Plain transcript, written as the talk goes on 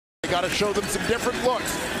got to show them some different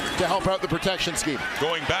looks to help out the protection scheme.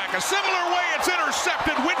 Going back a similar way, it's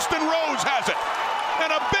intercepted. Winston Rose has it.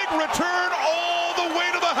 And a big return all the way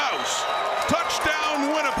to the house.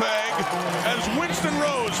 Touchdown Winnipeg as Winston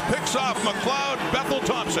Rose picks off McLeod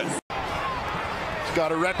Bethel-Thompson. He's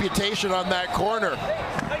got a reputation on that corner.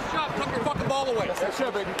 Nice job, tuck your fucking ball away. As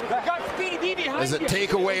a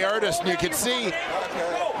takeaway artist, and you can see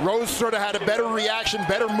Rose sort of had a better reaction,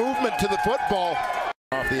 better movement to the football.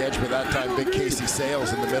 Off the edge, but that time big Casey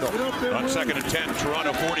Sales in the middle. On 2nd and 10,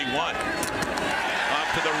 Toronto 41.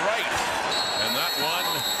 Off to the right, and that one.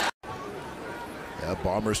 Yeah,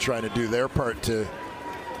 Bombers trying to do their part to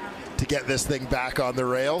get this thing back on the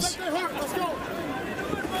rails.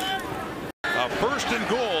 A first and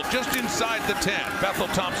goal just inside the 10.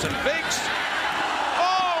 Bethel-Thompson fakes.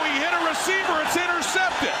 Oh, he hit a receiver. It's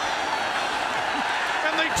intercepted.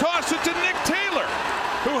 And they toss it to Nick Taylor,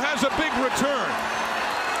 who has a big return.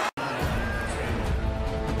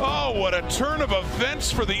 Oh, what a turn of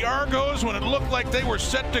events for the Argos when it looked like they were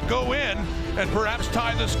set to go in and perhaps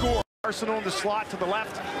tie the score. Arsenal in the slot to the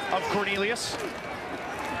left of Cornelius.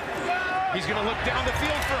 He's going to look down the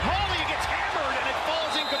field for Hawley. He gets hammered and it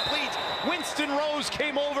falls incomplete. Winston Rose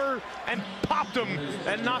came over and popped him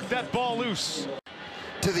and knocked that ball loose.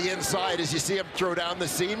 To the inside as you see him throw down the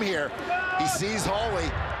seam here. He sees Hawley.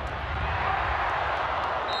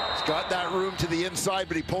 He's got that room to the inside,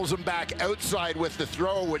 but he pulls him back outside with the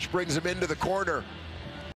throw, which brings him into the corner.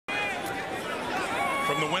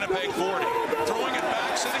 From the Winnipeg 40, throwing it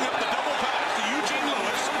back, setting up the double pass to Eugene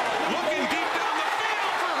Lewis, looking deep down the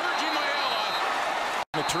field for Hergy Mayala.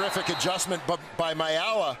 A terrific adjustment by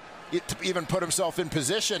Mayala to even put himself in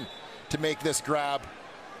position to make this grab,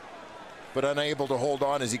 but unable to hold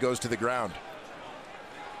on as he goes to the ground.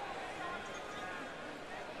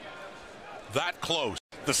 That close.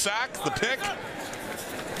 The sack, the pick.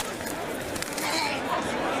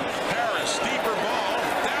 Harris, deeper ball,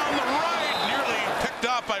 down the right, nearly picked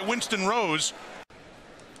off by Winston Rose.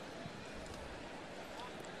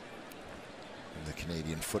 The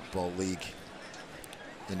Canadian Football League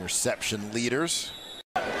interception leaders.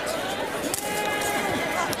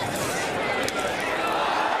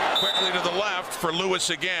 Quickly to the left for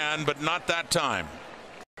Lewis again, but not that time.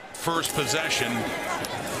 First possession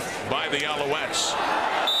by the Alouettes.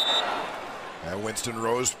 And Winston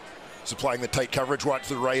Rose supplying the tight coverage. Watch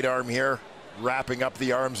the right arm here, wrapping up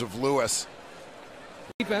the arms of Lewis.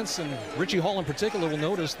 Defense, and Richie Hall in particular, will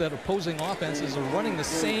notice that opposing offenses are running the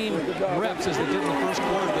same reps as they did in the first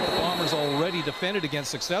quarter that the Bombers already defended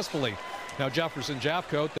against successfully. Now Jefferson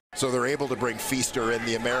Jeffcoat. So they're able to bring Feaster in,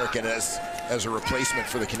 the American, as a replacement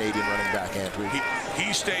for the Canadian running back, Andrew.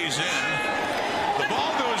 He stays in. The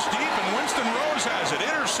ball goes deep, and Winston Rose has it.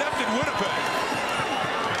 Intercepted Winnipeg.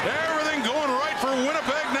 Everything going right for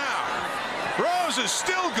Winnipeg now. Rose is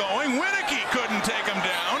still going. Winicky couldn't take him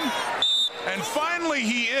down. And finally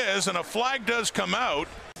he is, and a flag does come out.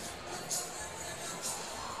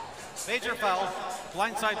 Major foul,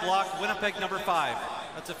 blindside block, Winnipeg number 5.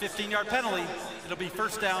 That's a 15-yard penalty. It'll be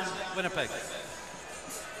first down, Winnipeg.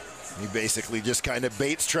 He basically just kind of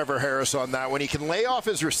baits Trevor Harris on that one. He can lay off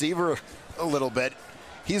his receiver a little bit.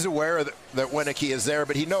 He's aware that Winicky is there,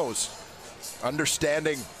 but he knows,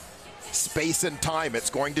 understanding space and time, it's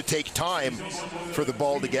going to take time for the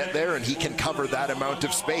ball to get there, and he can cover that amount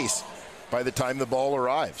of space by the time the ball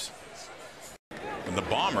arrives. And the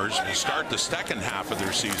Bombers will start the second half of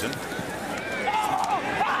their season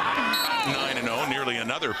 9-0, nearly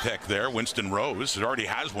another pick there. Winston Rose already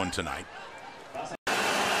has one tonight.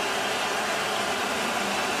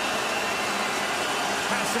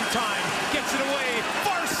 Has some time, gets it away,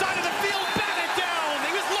 far side of the field, batted down.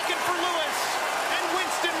 He was looking for Lewis, and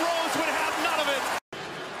Winston Rose would have none of it.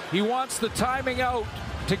 He wants the timing out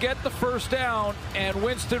to get the first down, and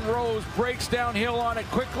Winston Rose breaks downhill on it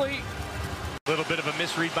quickly. A little bit of a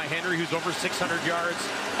misread by Henry, who's over 600 yards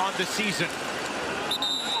on the season.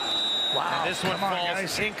 Wow, and this one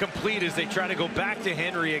falls incomplete as they try to go back to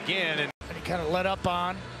Henry again. And he kind of let up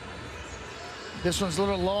on. This one's a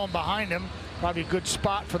little low and behind him. Probably a good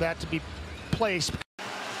spot for that to be placed.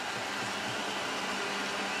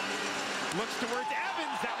 Looks towards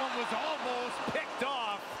Evans. That one was almost picked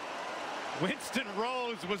off. Winston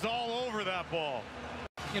Rose was all over that ball.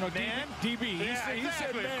 You know, man, DB, yeah, he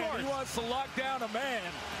said exactly, man, he wants to lock down a man.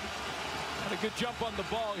 Had a good jump on the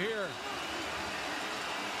ball here.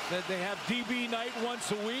 Said they have DB night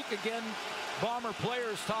once a week. Again, Bomber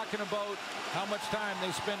players talking about how much time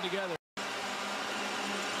they spend together.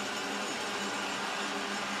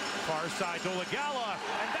 Far Far side to Lagala,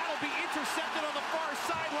 and that'll be intercepted on the far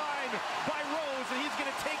sideline by Rose, and he's going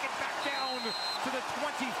to take it back down to the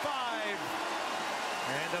 25.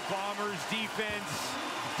 And the Bombers defense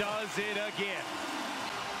does it again.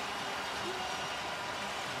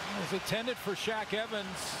 It was intended for Shaq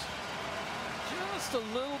Evans. Just a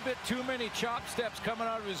little bit too many chop steps coming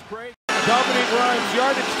out of his break. Dominic Ryan's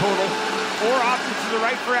yardage total. 4 options to the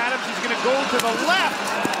right for Adams. He's going to go to the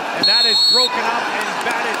left. And that is broken up and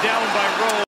batted down by Rose.